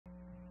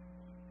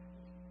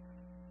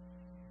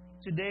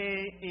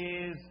Today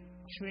is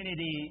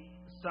Trinity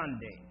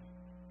Sunday.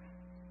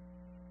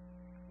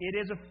 It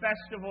is a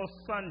festival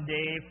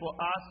Sunday for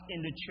us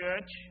in the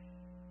church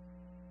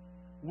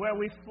where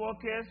we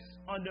focus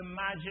on the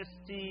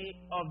majesty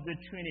of the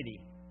Trinity.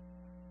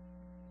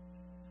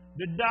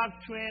 The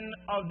doctrine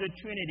of the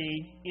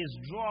Trinity is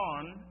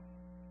drawn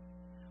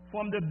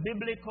from the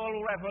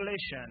biblical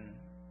revelation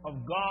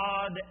of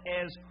God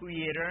as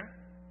Creator,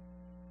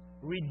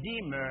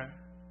 Redeemer,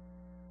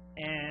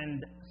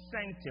 and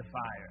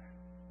Sanctifier.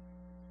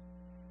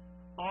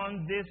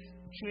 On this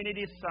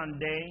Trinity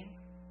Sunday,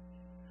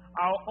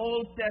 our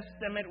Old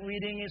Testament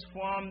reading is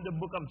from the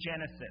book of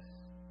Genesis.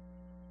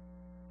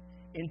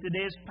 In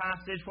today's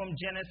passage from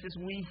Genesis,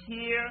 we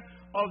hear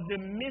of the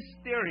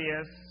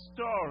mysterious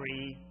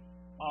story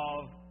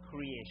of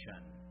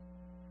creation.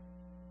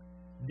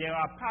 There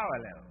are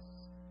parallels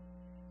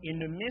in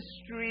the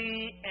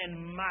mystery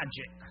and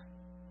magic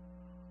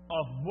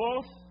of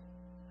both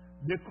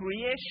the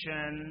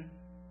creation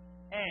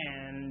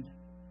and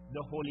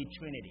the Holy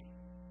Trinity.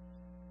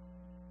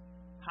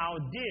 How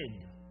did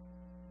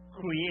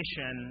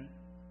creation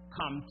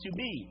come to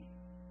be?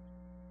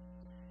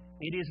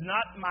 It is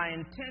not my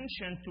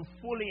intention to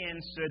fully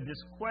answer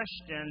this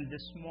question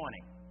this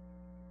morning,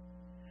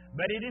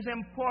 but it is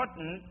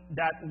important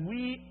that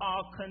we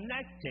are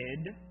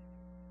connected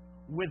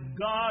with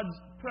God's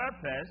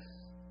purpose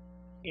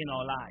in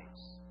our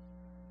lives.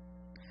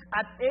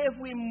 At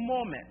every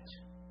moment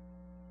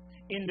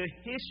in the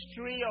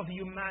history of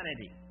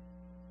humanity,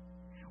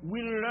 we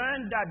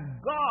learn that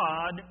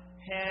God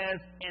has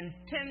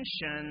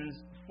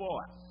intentions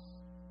for us.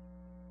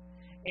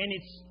 And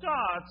it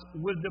starts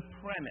with the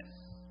premise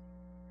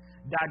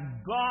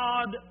that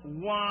God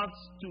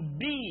wants to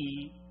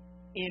be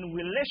in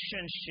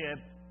relationship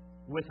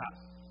with us.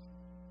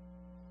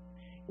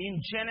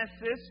 In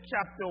Genesis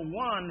chapter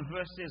 1,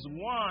 verses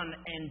 1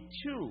 and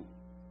 2,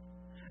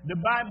 the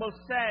Bible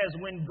says,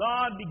 when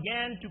God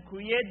began to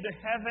create the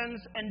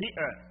heavens and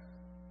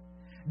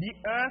the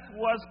earth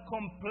was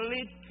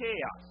complete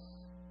chaos,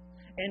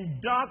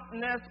 and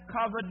darkness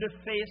covered the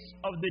face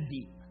of the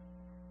deep,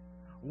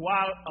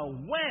 while a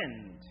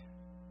wind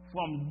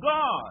from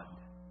God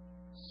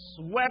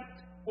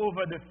swept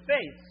over the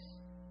face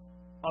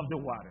of the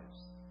waters.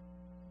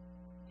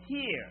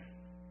 Here,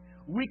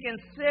 we can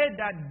say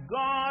that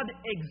God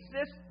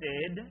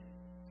existed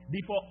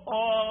before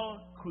all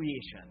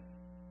creation.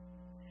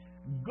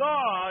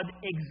 God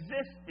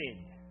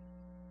existed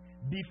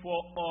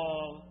before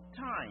all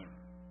time.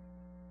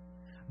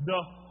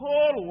 The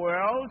whole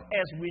world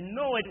as we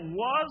know it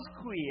was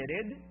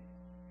created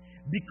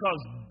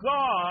because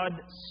God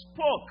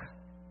spoke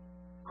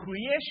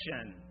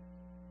creation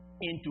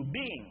into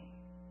being.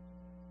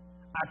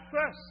 At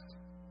first,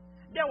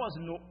 there was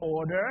no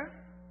order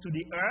to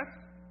the earth.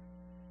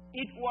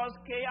 It was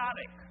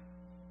chaotic.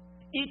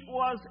 It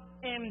was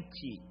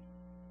empty.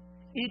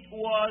 It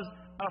was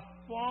a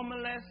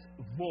formless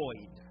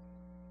void.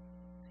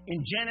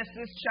 In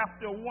Genesis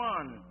chapter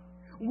 1,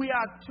 we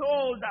are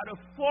told that a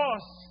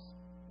force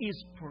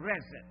is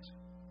present,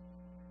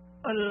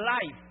 a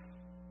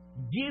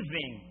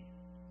life-giving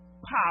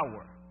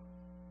power.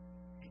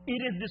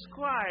 It is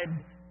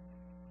described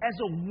as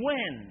a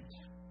wind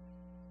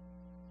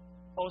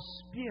or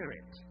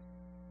spirit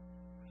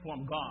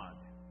from God.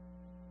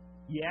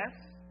 Yes,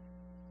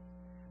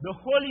 the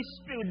Holy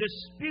Spirit, the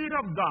Spirit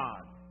of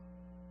God,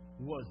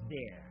 was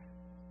there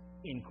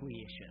in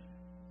creation.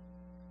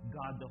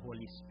 God the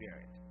Holy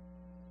Spirit.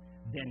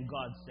 Then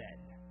God said,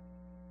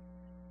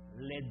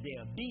 "Let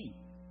there be."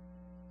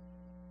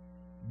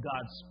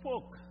 God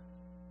spoke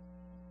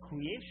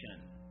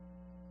creation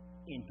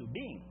into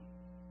being.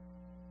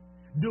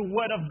 The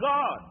Word of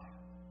God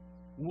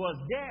was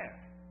there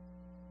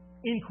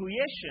in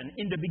creation.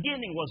 In the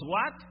beginning was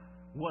what?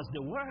 Was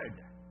the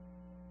Word.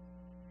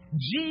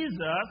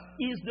 Jesus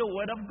is the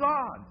Word of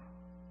God.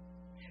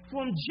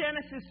 From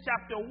Genesis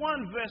chapter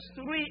 1, verse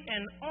 3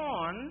 and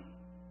on,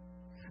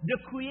 the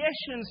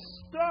creation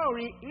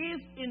story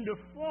is in the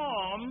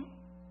form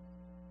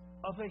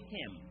of a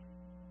hymn.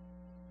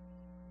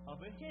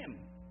 Of a hymn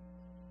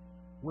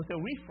with a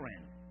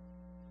refrain.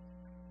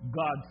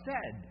 God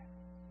said,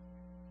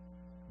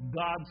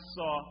 God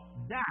saw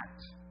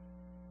that,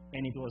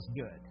 and it was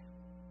good.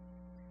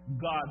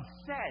 God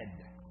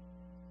said,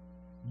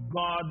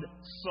 God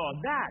saw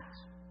that,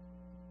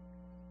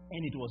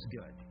 and it was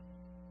good.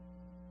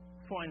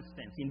 For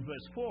instance, in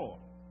verse 4,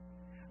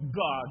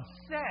 God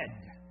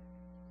said,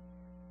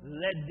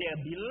 "Let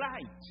there be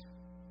light,"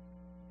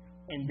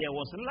 and there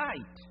was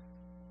light.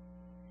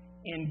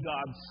 And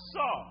God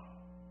saw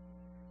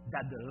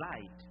that the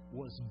light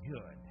was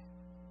good.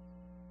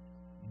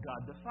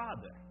 God the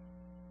Father,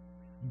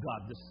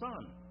 God the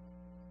Son,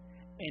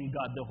 and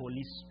God the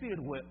Holy Spirit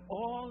were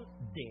all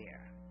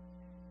there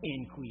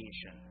in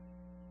creation.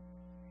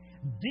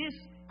 This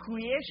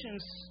creation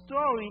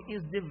story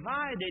is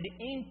divided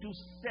into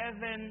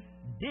 7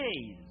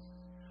 days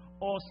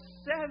or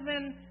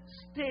 7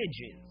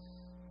 stages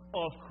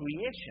of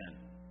creation.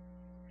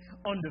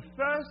 on the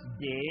first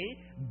day,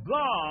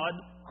 God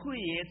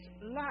creates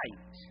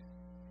light.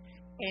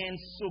 And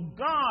so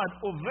God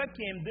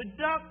overcame the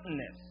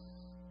darkness.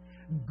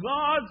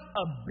 God's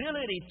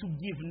ability to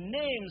give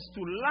names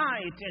to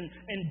light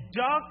and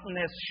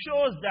darkness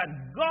shows that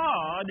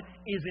God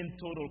is in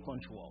total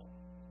control.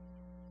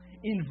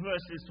 In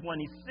verses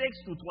 26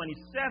 to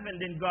 27,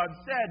 then God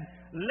said,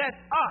 let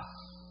us,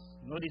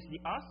 notice the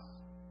us.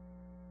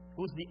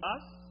 Who's the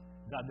us?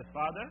 God the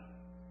Father,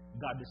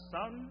 God the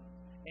Son,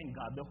 and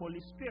God the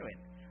Holy Spirit.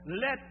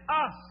 Let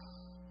us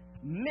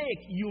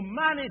make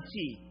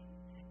humanity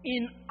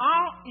in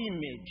our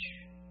image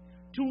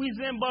to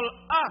resemble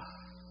us,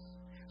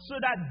 so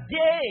that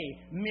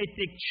they may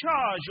take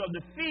charge of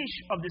the fish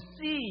of the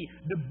sea,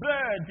 the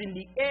birds in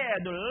the air,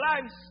 the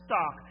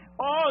livestock,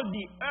 all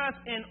the earth,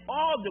 and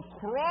all the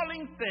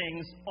crawling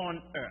things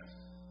on earth.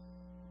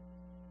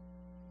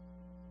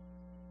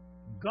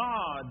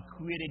 God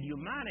created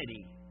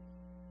humanity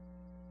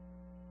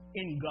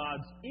in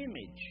God's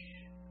image.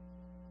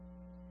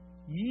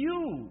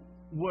 You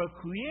were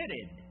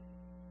created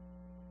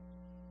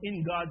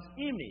in God's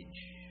image.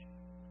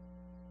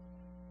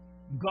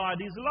 God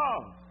is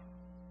love.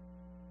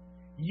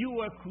 You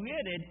were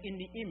created in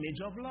the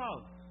image of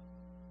love.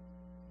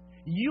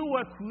 You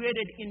were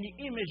created in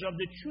the image of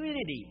the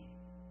Trinity.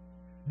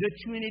 The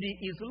Trinity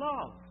is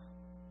love.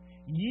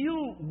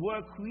 You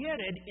were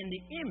created in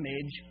the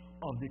image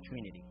of the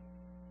Trinity.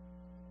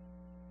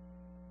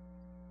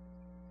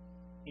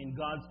 In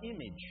God's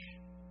image,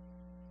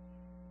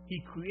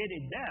 He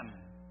created them,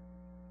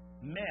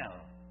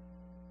 male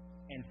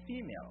and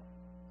female.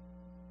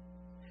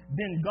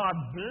 Then God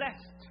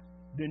blessed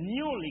the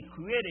newly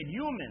created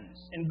humans,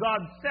 and God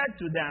said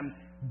to them,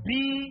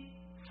 be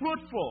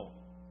fruitful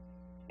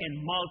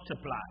and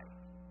multiply,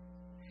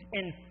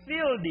 and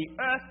fill the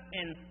earth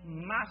and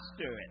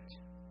master it.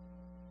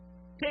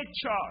 Take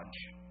charge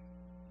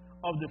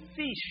of the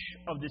fish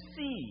of the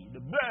sea, the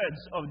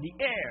birds of the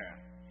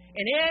air,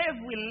 and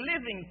every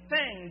living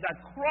thing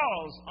that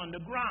crawls on the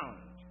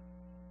ground.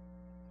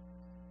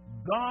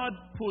 God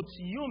puts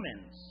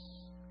humans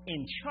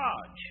in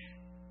charge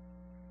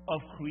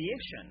of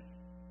creation.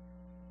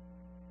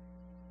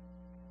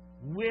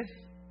 With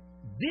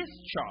this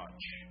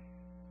charge,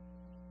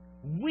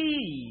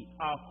 we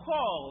are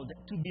called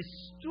to be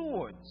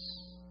stewards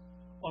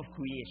of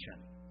creation,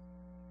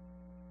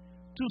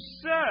 to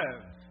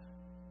serve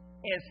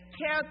as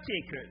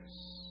caretakers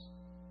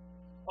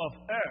of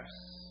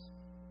earth's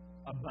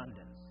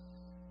abundance.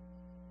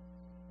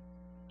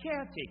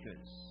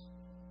 Caretakers.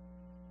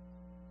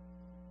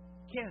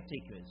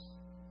 Caretakers.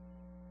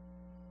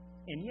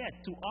 And yet,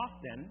 too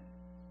often,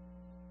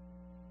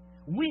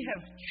 we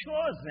have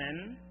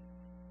chosen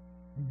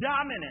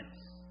dominance,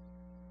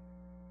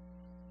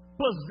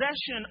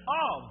 possession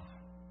of,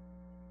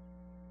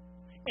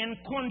 and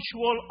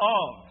control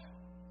of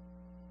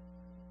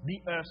the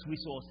earth's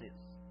resources.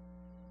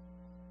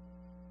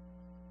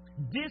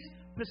 This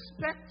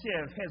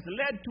perspective has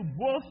led to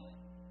both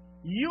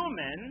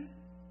human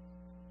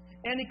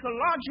and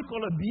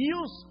ecological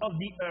abuse of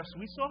the earth's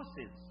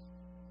resources.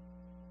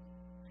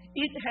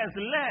 It has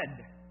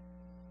led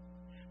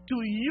to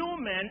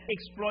human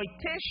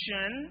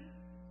exploitation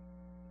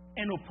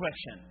and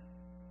oppression.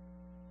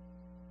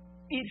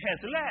 It has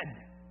led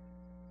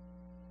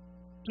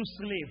to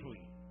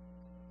slavery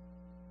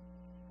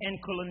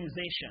and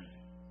colonization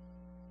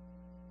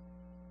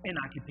and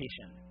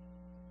occupation.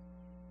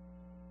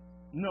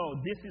 No,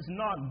 this is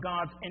not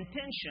God's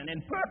intention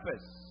and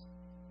purpose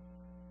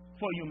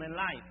for human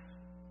life.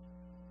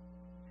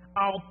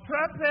 Our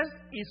purpose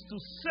is to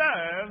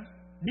serve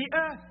the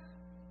earth.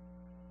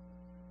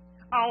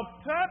 Our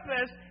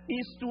purpose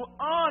is to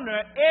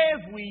honor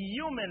every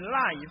human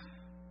life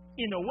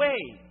in a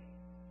way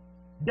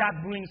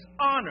that brings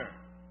honor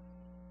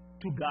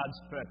to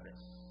God's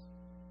purpose.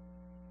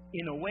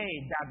 In a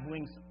way that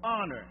brings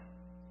honor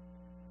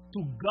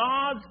to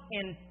God's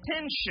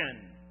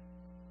intention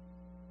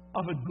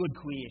of a good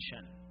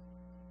creation.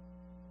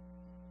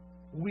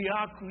 We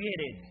are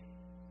created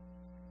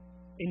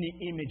in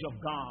the image of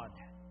God.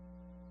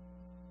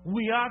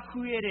 We are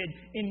created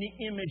in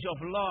the image of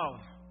love.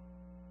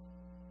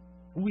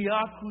 We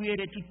are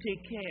created to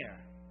take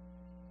care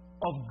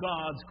of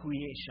God's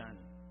creation.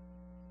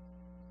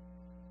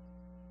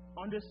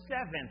 On the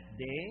seventh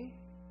day,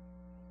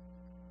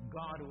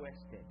 God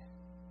rested.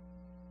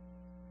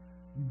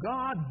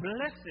 God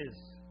blesses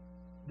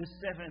the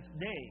seventh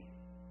day.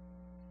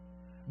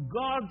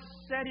 God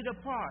set it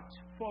apart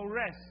for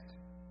rest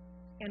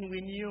and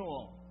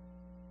renewal.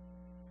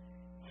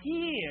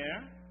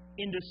 Here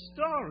in the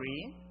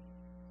story,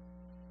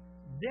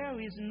 there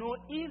is no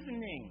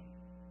evening.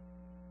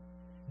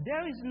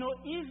 There is no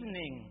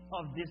evening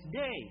of this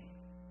day.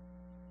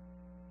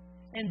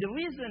 And the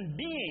reason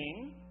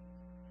being,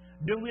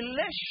 the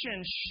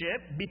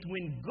relationship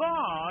between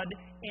God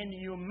and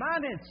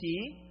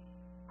humanity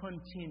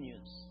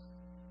continues.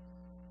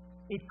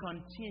 It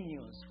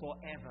continues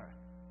forever.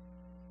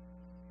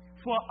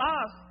 For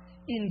us,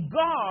 in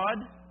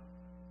God,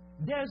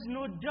 there's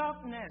no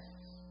darkness.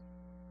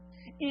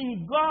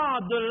 In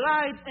God, the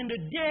light and the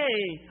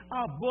day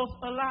are both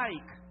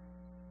alike.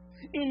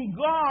 In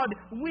God,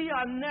 we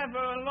are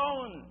never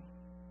alone.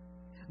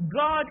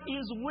 God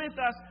is with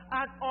us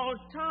at all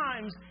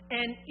times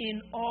and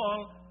in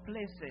all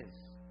places.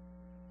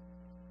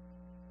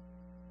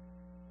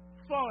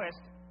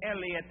 Forrest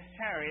Elliott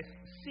Harris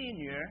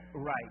Sr.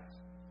 writes,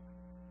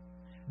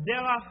 "There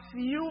are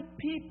few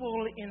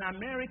people in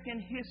American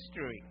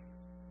history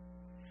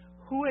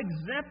who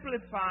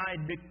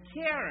exemplified the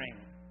caring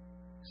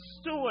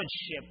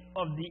stewardship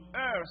of the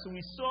earth's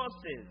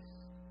resources,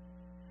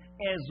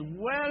 as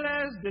well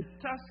as the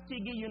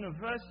Tuskegee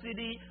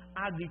University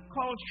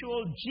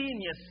agricultural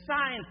genius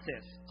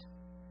scientist,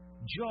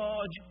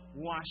 George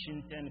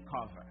Washington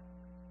Carver."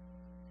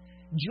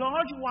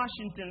 George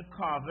Washington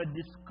Carver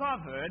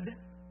discovered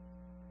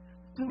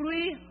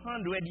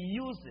 300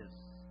 uses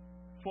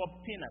for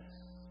peanuts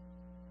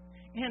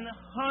and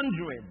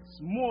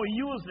hundreds more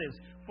uses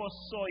for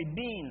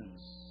soybeans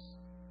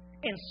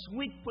and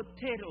sweet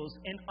potatoes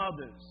and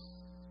others.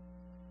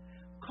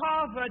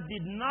 Carver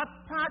did not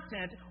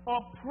patent or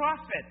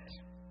profit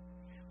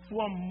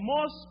from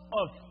most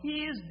of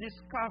his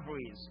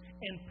discoveries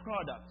and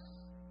products.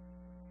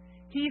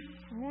 He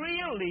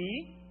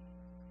freely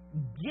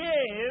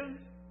gave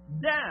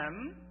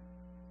them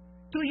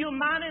to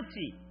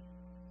humanity.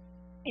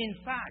 In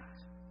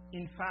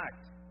fact,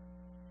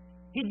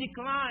 he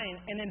declined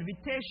an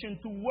invitation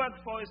to work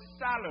for a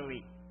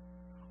salary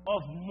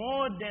of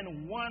more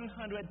than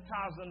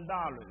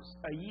 $100,000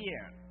 a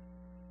year,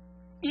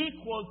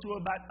 equal to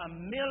about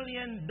 $1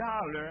 million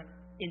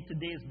in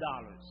today's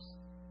dollars,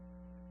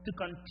 to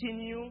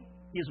continue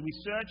his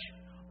research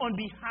on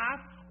behalf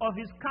of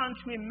his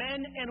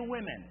countrymen and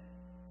women.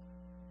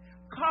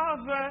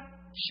 Carver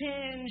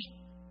changed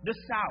the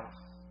South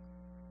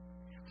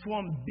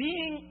from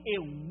being a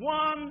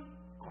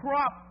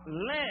one-crop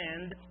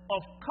land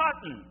of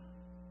cotton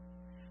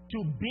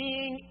to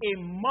being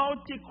a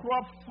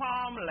multi-crop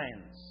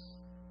farmlands,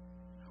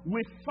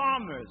 with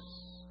farmers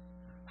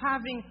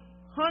having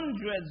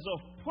hundreds of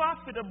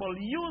profitable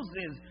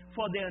uses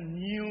for their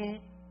new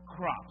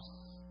crops.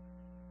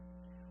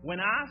 When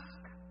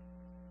asked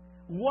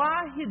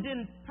why he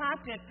didn't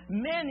patent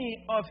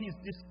many of his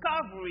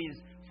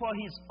discoveries for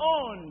his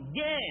own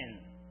gain,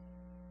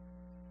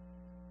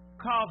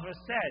 Carver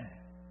said,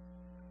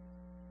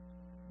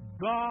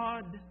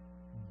 "God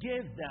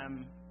gave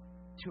them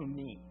to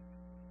me.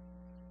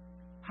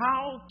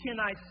 How can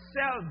I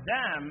sell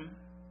them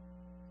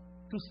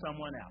to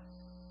someone else?"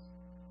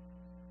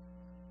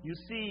 You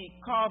see,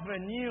 Carver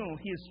knew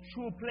his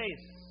true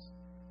place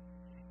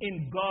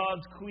in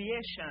God's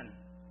creation,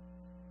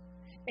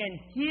 and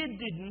he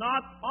did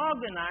not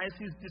organize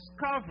his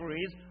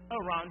discoveries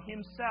around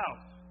himself,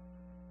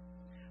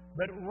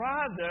 but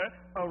rather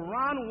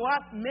around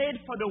what made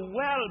for the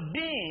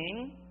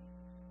well-being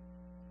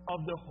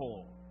of the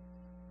whole.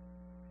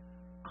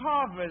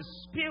 Carver's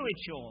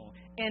spiritual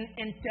and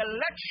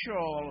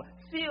intellectual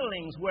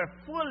feelings were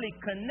fully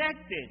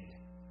connected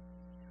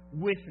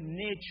with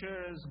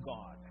nature's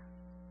God.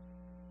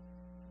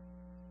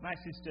 My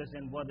sisters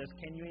and brothers,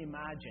 can you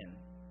imagine?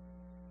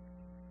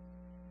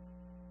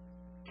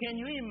 Can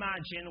you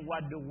imagine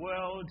what the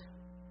world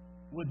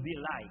would be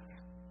like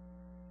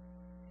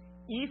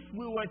if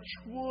we were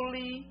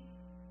truly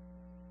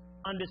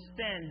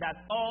understand that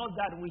all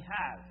that we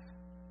have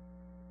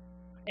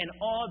and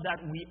all that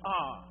we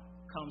are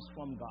comes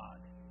from God?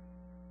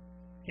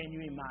 Can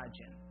you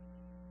imagine?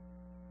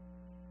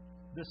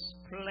 The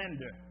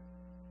splendor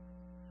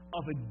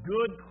of a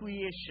good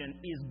creation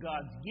is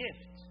God's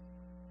gift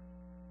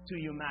to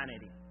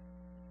humanity.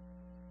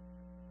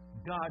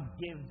 God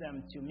gave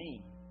them to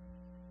me.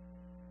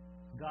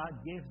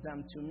 God gave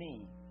them to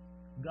me.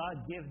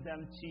 God gave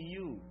them to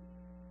you.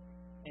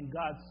 And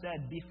God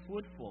said, "Be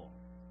fruitful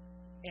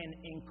and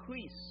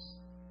increase."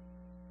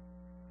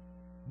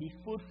 Be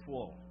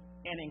fruitful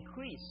and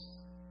increase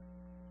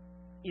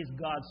is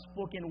God's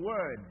spoken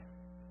word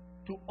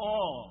to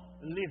all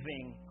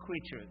living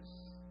creatures.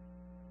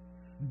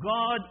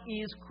 God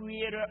is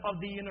creator of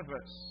the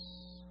universe.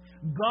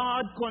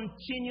 God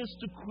continues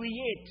to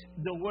create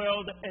the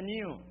world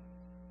anew.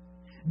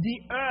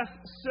 The earth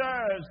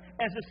serves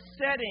as a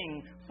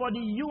setting for the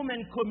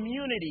human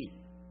community.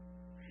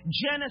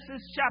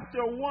 Genesis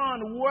chapter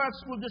 1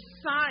 works with the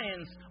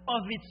science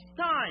of its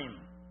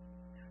time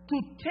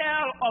to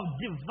tell of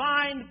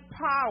divine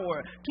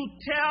power, to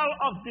tell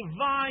of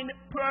divine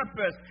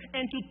purpose,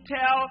 and to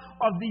tell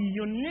of the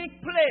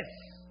unique place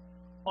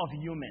of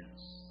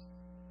humans.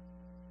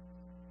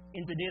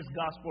 In today's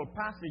gospel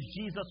passage,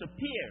 Jesus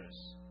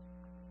appears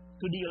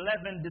to the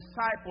 11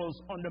 disciples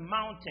on the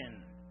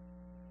mountain,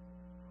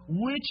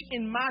 which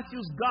in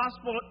Matthew's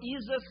gospel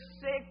is a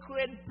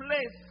sacred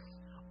place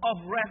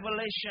of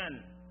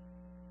revelation.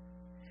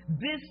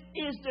 This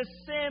is the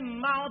same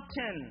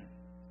mountain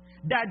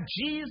that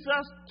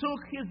Jesus took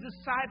his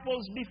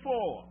disciples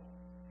before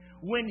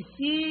when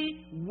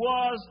he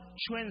was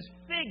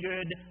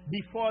transfigured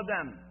before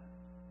them.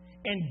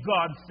 And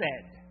God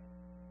said,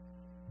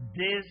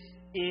 "This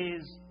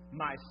is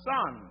my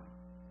Son,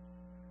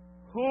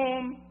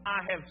 whom I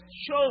have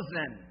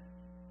chosen,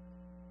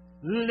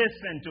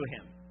 listen to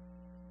him.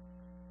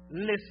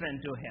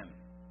 Listen to him.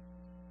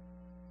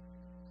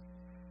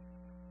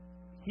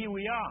 Here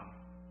we are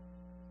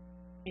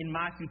in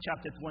Matthew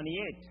chapter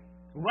 28,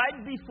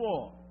 right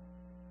before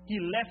he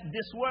left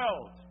this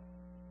world.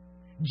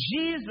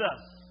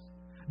 Jesus,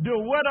 the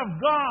Word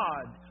of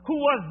God, who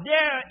was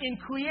there in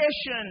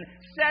creation,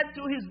 said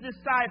to his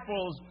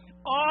disciples,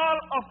 all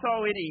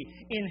authority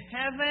in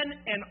heaven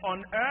and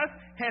on earth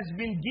has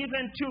been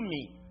given to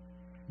me.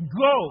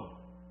 Go.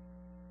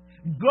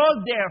 Go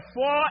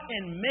therefore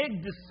and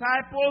make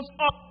disciples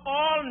of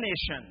all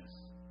nations,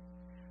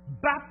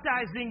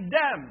 baptizing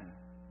them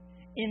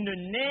in the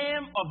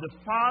name of the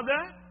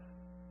Father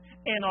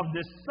and of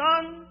the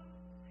Son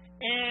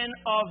and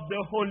of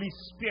the Holy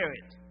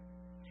Spirit,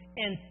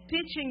 and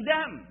teaching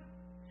them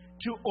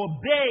to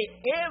obey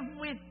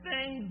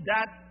everything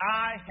that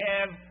I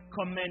have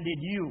commanded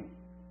you.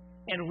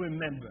 And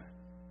remember,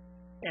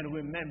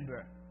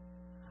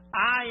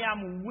 I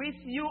am with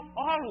you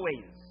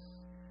always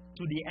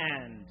to the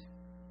end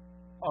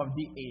of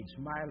the age.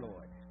 My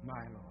Lord,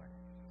 my Lord.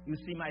 You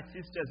see, my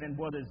sisters and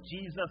brothers,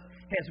 Jesus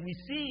has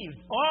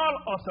received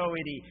all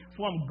authority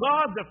from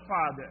God the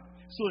Father.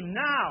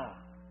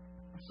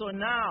 So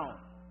now,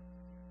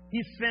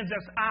 he sends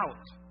us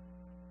out.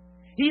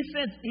 He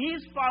sends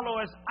his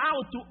followers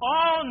out to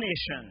all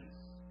nations,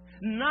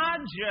 not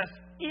just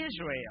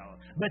Israel,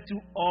 but to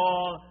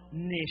all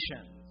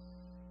nations.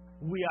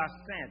 We are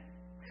sent.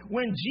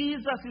 When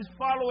Jesus'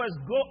 followers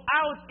go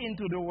out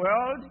into the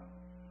world,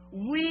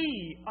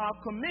 we are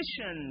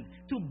commissioned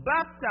to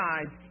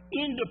baptize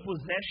in the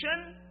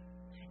possession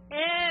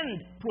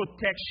and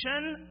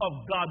protection of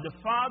God the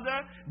Father,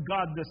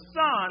 God the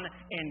Son,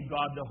 and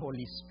God the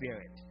Holy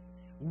Spirit.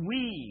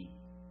 We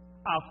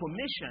are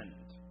commissioned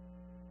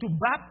to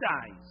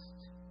baptize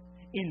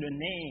in the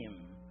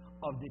name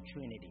of the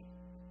Trinity.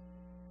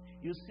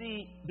 You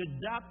see, the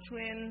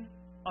doctrine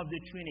of the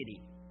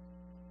Trinity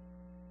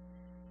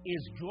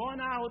is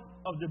drawn out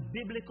of the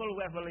biblical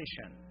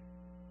revelation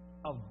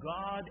of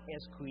God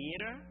as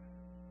Creator,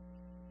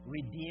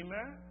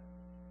 Redeemer,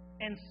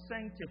 and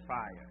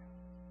Sanctifier.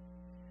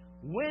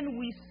 When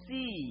we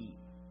see,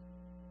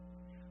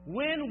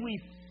 when we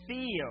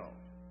feel,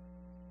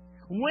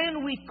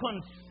 when we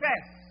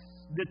confess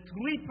the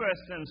three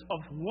persons of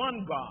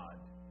one God,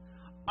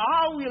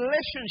 our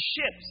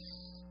relationships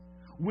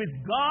with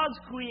God's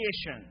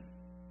creation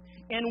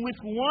and with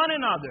one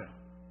another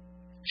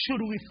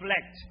should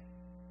reflect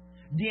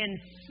the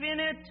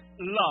infinite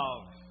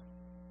love,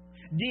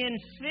 the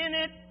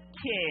infinite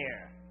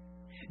care,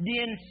 the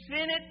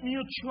infinite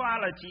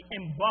mutuality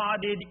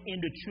embodied in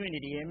the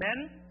Trinity.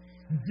 Amen?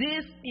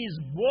 This is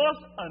both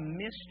a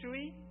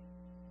mystery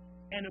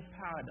and a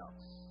paradox.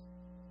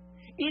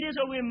 It is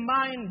a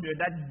reminder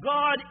that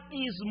God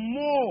is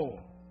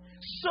more,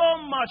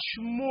 so much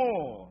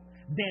more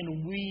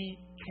than we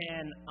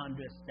can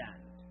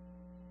understand.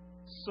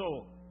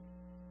 So,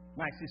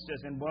 my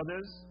sisters and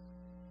brothers,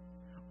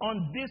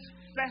 on this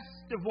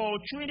festival,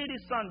 Trinity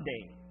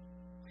Sunday,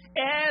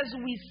 as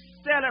we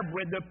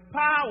celebrate the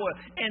power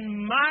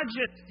and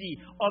majesty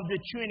of the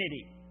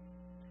Trinity,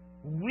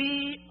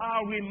 we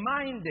are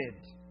reminded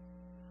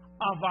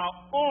of our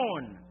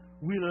own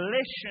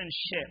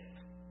relationship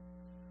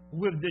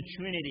with the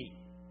Trinity.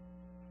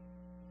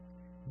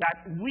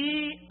 That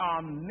we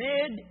are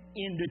made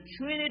in the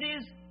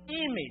Trinity's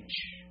image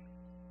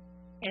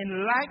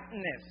and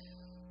likeness,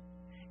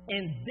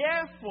 and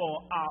therefore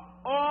are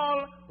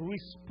all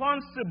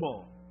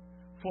responsible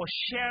for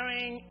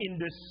sharing in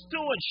the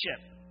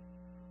stewardship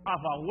of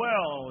our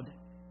world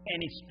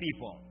and its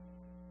people.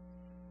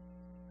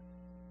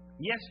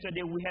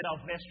 Yesterday we had our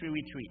vestry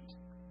retreat.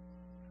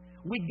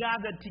 We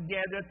gathered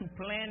together to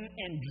plan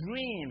and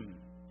dream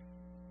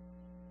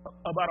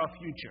about our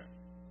future.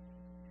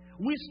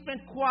 We spent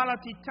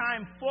quality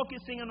time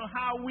focusing on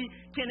how we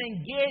can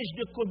engage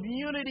the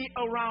community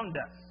around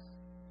us.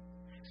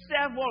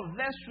 Several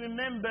vestry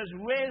members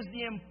raised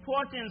the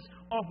importance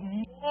of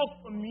more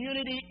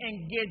community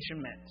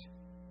engagement.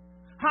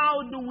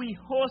 How do we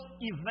host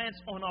events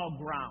on our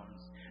grounds?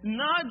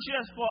 Not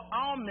just for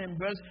our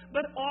members,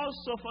 but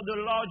also for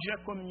the larger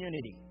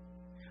community.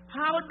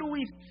 How do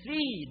we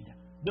feed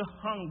the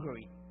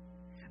hungry?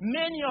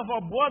 Many of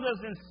our brothers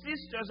and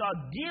sisters are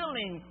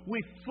dealing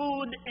with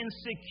food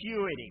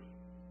insecurity.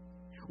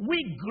 We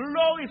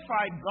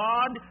glorify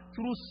God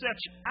through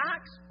such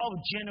acts of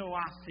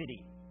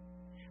generosity.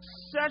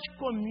 Such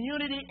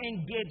community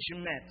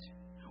engagement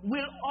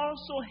will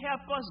also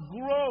help us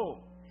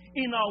grow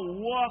in our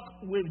walk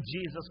with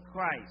Jesus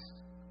Christ.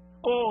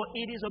 Oh,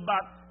 it is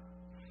about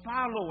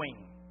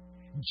following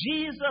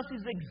Jesus'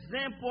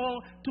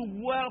 example to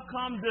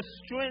welcome the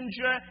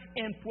stranger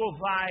and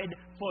provide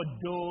for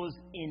those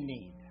in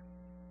need.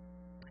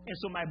 And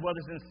so, my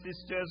brothers and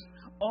sisters,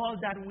 all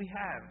that we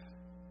have,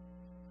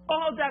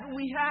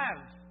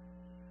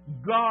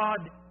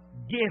 God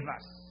gave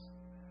us.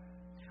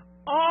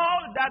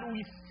 All that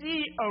we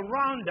see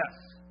around us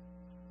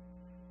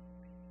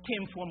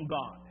came from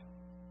God.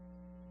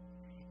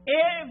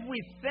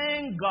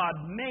 Everything God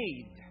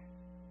made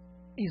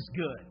is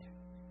good.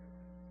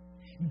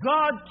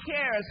 God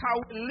cares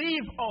how we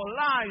live our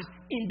lives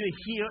in the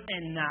here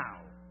and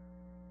now.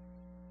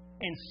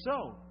 And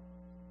so,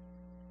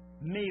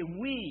 may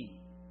we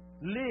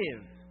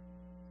live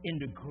in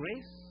the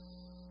grace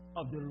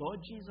of the Lord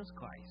Jesus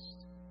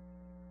Christ,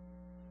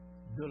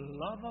 the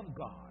love of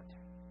God,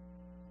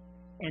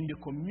 and the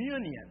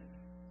communion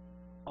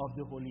of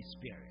the Holy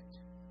Spirit.